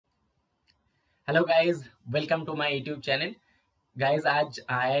Hello guys, welcome to my YouTube channel. Guys, आज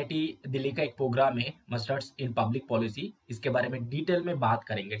IIT Delhi का एक प्रोग्राम है मास्टर्स इन पब्लिक पॉलिसी। इसके बारे में डिटेल में बात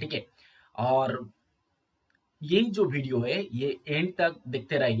करेंगे, ठीक है। और ये जो वीडियो है ये एंड तक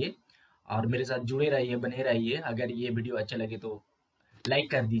देखते रहिए और मेरे साथ जुड़े रहिए, बने रहिए। अगर ये वीडियो अच्छा लगे तो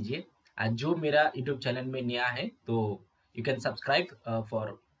लाइक कर दीजिए। आज जो मेरा यूट्यूब चैनल में नया है तो you can subscribe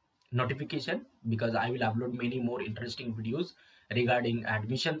for notification because I will upload many more interesting videos regarding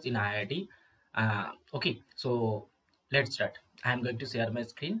admissions in IIT. Okay, so let's start. I am going to share my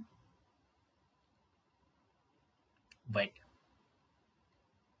screen. Wait.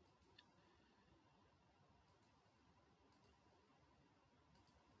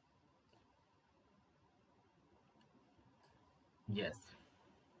 Yes,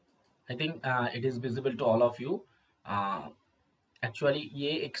 I think it is visible to all of you. Uh, actually ये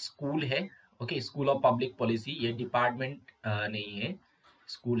एक school है। Okay, school of public policy. ये department नहीं है,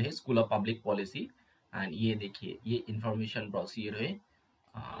 school है, school of public policy. And ये देखिए, ये इंफॉर्मेशन प्रोसीजर है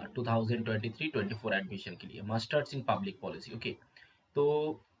 2023-24 एडमिशन के लिए masters in public policy. Okay, तो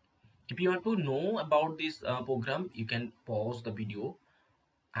if you want to know about this program, you can pause the video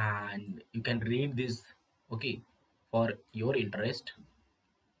and you can read this, okay, for your interest.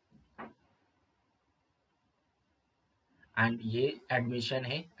 And ये admission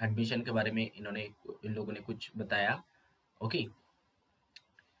है, admission के बारे में इन लोगों ने कुछ बताया। Okay,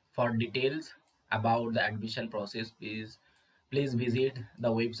 for details about the admission process please visit the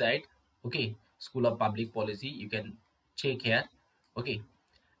website. Okay, school of public policy, you can check hair. Okay,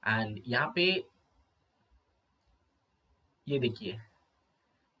 and यहाँ पे ये देखिए,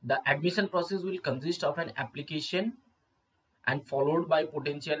 the admission process will consist of an application and followed by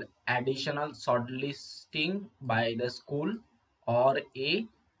potential additional shortlisting by the school or a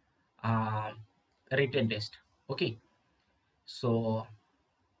written test. Okay, so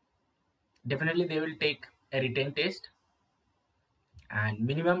definitely they will take a written test and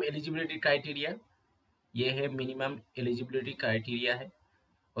minimum eligibility criteria, ये है minimum eligibility criteria है।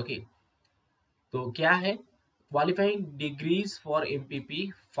 Okay, तो क्या है? Qualifying degrees for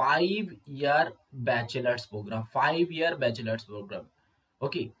MPP 5 year bachelors programme, 5 year bachelors programme.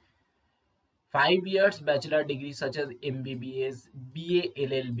 Okay, 5 years bachelor degree such as MBBS, BA,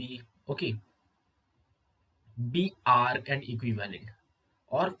 LLB, okay, BR and equivalent,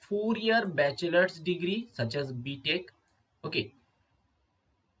 or 4 year bachelor's degree such as B.Tech, okay,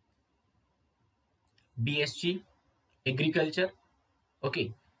 B.Sc, agriculture, okay,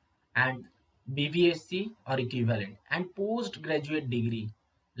 and B.Sc or equivalent, and postgraduate degree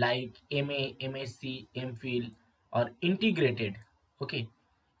like MA, M.Sc, MPhil or integrated, okay,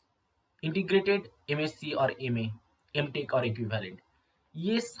 integrated MSc और MA, MTech और equivalent,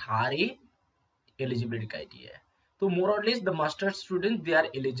 ये सारे eligibility criteria है। तो मोर और less the masters student they are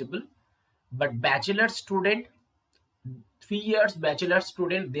eligible, but bachelor student, 3 years bachelor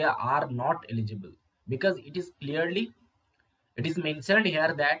student, they are not eligible because it is mentioned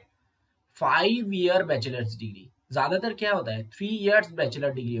here that 5 year bachelors degree. ज्यादातर क्या होता है, 3 years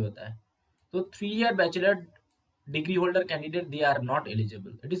बैचलर डिग्री होता है। तो 3 year bachelor degree holder candidate, they are not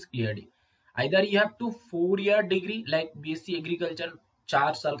eligible. It is clearly either you have to 4 year degree like B.Sc agriculture,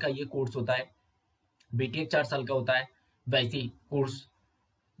 4 साल का ये कोर्स होता है, बीटेक 4 साल का होता है। वैसे कोर्स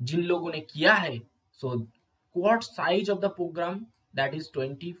जिन लोगों ने किया है, सो court size of the programme that is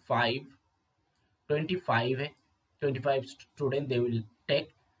 25 है, 25 student they will take,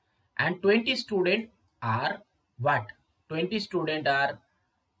 and 20 student are what, 20 student are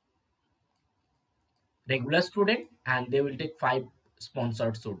regular student and they will take 5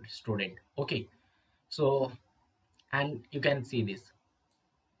 sponsored student। okay, so and you can see this,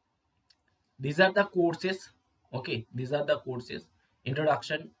 these are the courses। okay, these are the courses: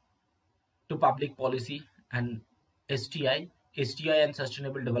 introduction to public policy and STI and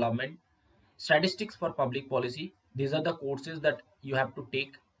sustainable development, statistics for public policy. These are the courses that you have to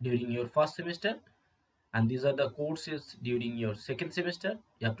take during your first semester, and these are the courses during your second semester.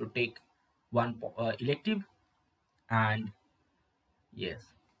 You have to take one elective, and yes,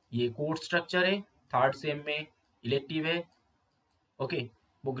 ये course structure है। Third same में elective है। Okay,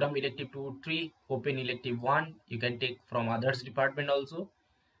 programme elective 2, 3, open elective 1, you can take from others department also,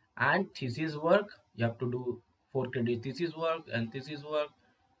 and thesis work you have to do 4 credit thesis work and thesis work।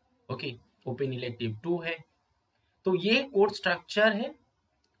 Okay, open elective 2 है। तो ये course structure है।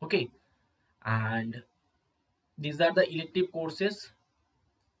 Okay, and these are the elective courses।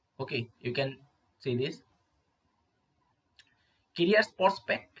 okay, you can see this career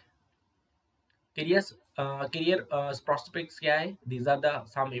prospect, career prospects क्या है, these are the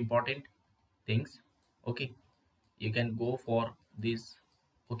some important things। okay, you can go for this।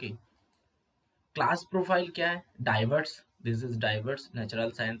 okay, class profile क्या है? Diverse, this is diverse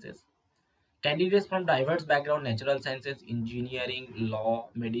natural sciences. Candidates from diverse background, natural sciences, engineering, law,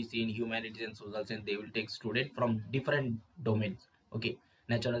 medicine, humanities, and social science, they will take student from different domains. Okay,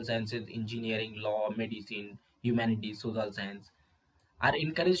 natural sciences, engineering, law, medicine, humanities, social science are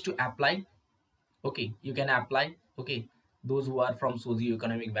encouraged to apply. Okay, you can apply. Okay, those who are from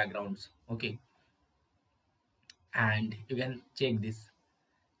socio-economic backgrounds. Okay, and you can check this.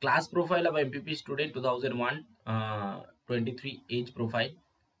 Class profile of MPP student 2001, 23 age profile,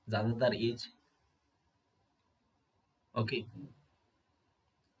 ज़्यादातर age. Okay,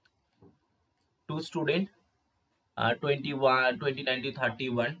 two student 21 29 to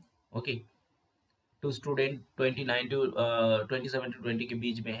 31. Okay, to student 29 to 27 to 20 के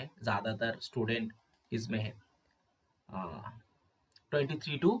बीच में है. ज़्यादातर student इसमें है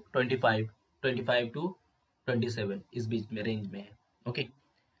 23 to 25, 25 to 27 इस बीच में range में है. Okay,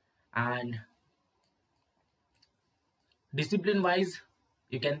 and discipline wise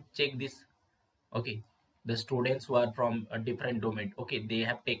you can check this. Okay, the students who are from a different domain. Okay, they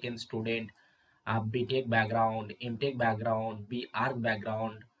have taken student B.Tech background, M.Tech background, B.Arch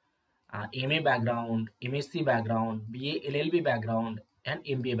background, MA background, M.Sc background, BA LLB background, and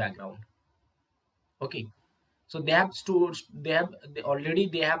MBA background. Okay, so they have they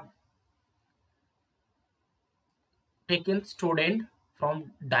have taken student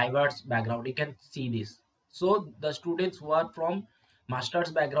from diverse background. You can see this. So the students who are from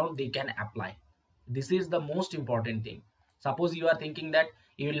master's background, they can apply. This is the most important thing. Suppose you are thinking that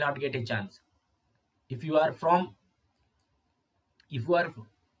you will not get a chance. If you are from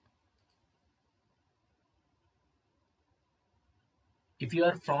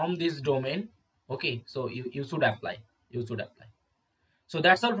this domain, okay, so you should apply. So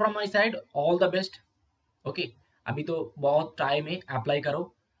that's all from my side. All the best. Okay, अभी तो बहुत time है, apply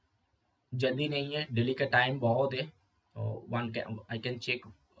करो, जल्दी नहीं है, दिल्ली का time बहुत है. I can check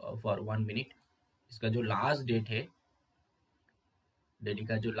for 1 minute. इसका जो लास्ट डेट है, दिल्ली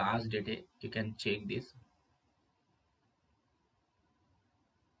का जो लास्ट डेट है, यू कैन चेक दिस.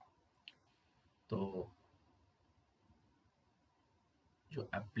 तो जो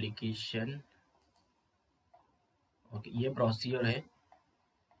एप्लीकेशन, ओके, ये प्रोसीजर है.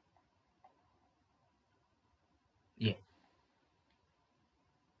 ये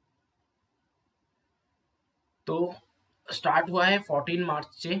तो स्टार्ट हुआ है 14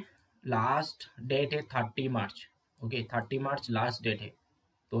 मार्च से, लास्ट डेट है 30 मार्च. ओके, 30 मार्च लास्ट डेट है.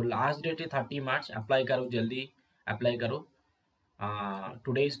 तो लास्ट डेट है 30 मार्च. अप्लाई करो, जल्दी अप्लाई करो.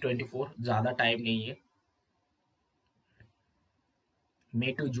 टुडे इज 24, ज़्यादा टाइम नहीं है.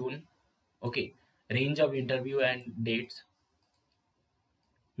 May to June. Okay, range of interview and dates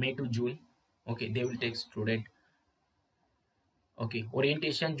May to June. Okay, they will take student. Okay,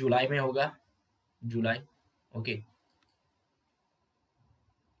 orientation जुलाई में होगा, जुलाई. Okay,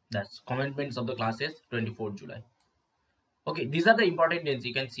 that's commencements of the classes 24 July. Okay, these are the important dates.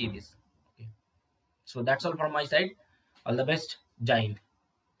 You can see this. Okay, so that's all from my side. All the best. Jai Hind.